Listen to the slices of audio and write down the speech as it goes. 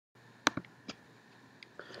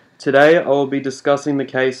Today I will be discussing the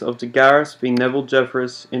case of Garis v. Neville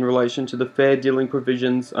Jeffress in relation to the fair dealing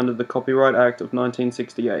provisions under the Copyright Act of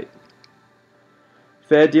 1968.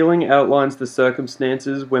 Fair dealing outlines the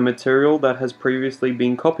circumstances where material that has previously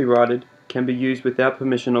been copyrighted can be used without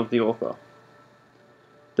permission of the author.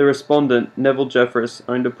 The respondent, Neville Jeffress,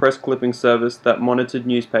 owned a press clipping service that monitored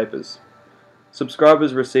newspapers.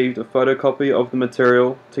 Subscribers received a photocopy of the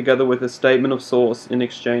material together with a statement of source in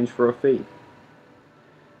exchange for a fee.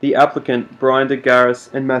 The applicant, Brian de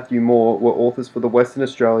Garis and Matthew Moore, were authors for the Western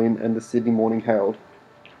Australian and the Sydney Morning Herald.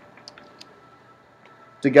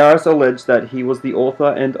 De Garis alleged that he was the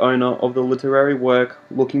author and owner of the literary work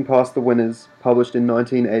Looking Past the Winners, published in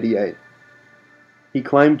 1988. He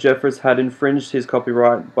claimed Jeffress had infringed his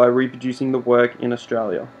copyright by reproducing the work in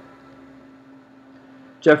Australia.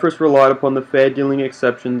 Jeffress relied upon the fair dealing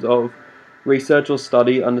exceptions of research or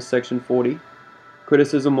study under Section 40,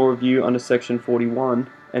 criticism or review under Section 41,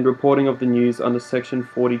 and reporting of the news under Section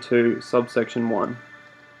 42, subsection 1.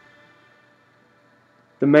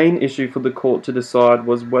 The main issue for the court to decide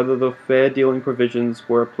was whether the fair dealing provisions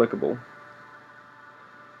were applicable.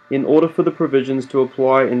 In order for the provisions to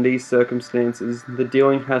apply in these circumstances, the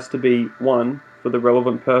dealing has to be 1. For the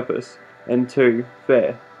relevant purpose, and 2.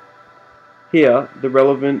 Fair. Here, the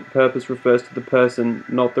relevant purpose refers to the person,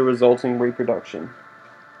 not the resulting reproduction.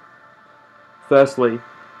 Firstly,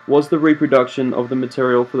 was the reproduction of the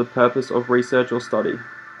material for the purpose of research or study?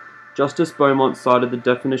 Justice Beaumont cited the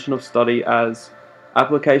definition of study as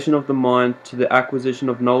application of the mind to the acquisition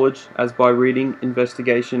of knowledge as by reading,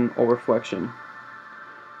 investigation, or reflection.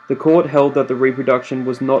 The court held that the reproduction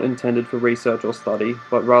was not intended for research or study,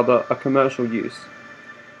 but rather a commercial use.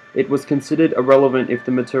 It was considered irrelevant if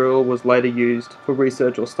the material was later used for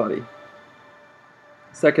research or study.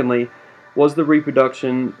 Secondly, was the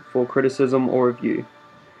reproduction for criticism or review?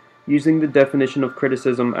 Using the definition of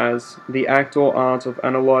criticism as the act or art of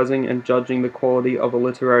analyzing and judging the quality of a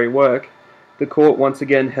literary work, the court once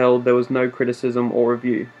again held there was no criticism or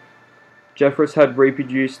review. Jeffress had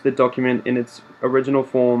reproduced the document in its original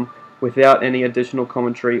form without any additional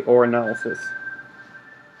commentary or analysis.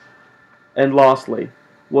 And lastly,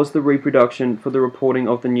 was the reproduction for the reporting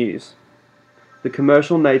of the news? The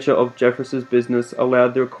commercial nature of Jeffress's business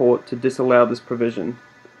allowed the court to disallow this provision.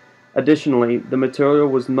 Additionally, the material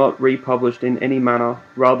was not republished in any manner,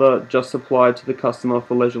 rather just supplied to the customer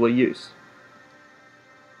for leisurely use.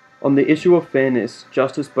 On the issue of fairness,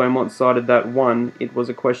 Justice Beaumont cited that 1. It was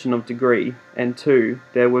a question of degree, and 2.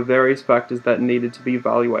 There were various factors that needed to be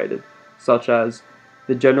evaluated, such as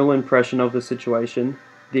the general impression of the situation,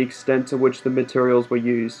 the extent to which the materials were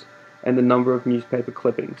used, and the number of newspaper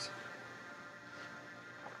clippings.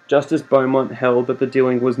 Justice Beaumont held that the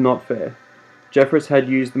dealing was not fair. Jeffress had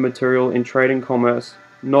used the material in trade and commerce,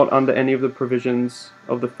 not under any of the provisions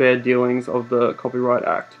of the fair dealings of the Copyright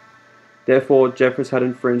Act. Therefore, Jeffress had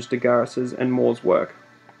infringed de Garis's and Moore's work.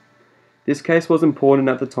 This case was important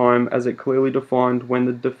at the time as it clearly defined when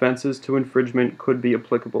the defenses to infringement could be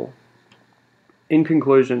applicable. In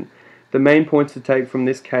conclusion, the main points to take from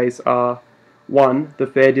this case are 1. The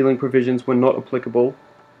fair dealing provisions were not applicable.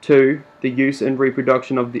 2. The use and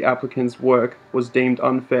reproduction of the applicant's work was deemed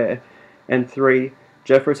unfair. And 3.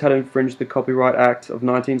 Jeffress had infringed the Copyright Act of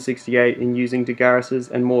 1968 in using de Garis's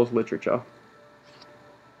and Moore's literature.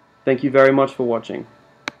 Thank you very much for watching.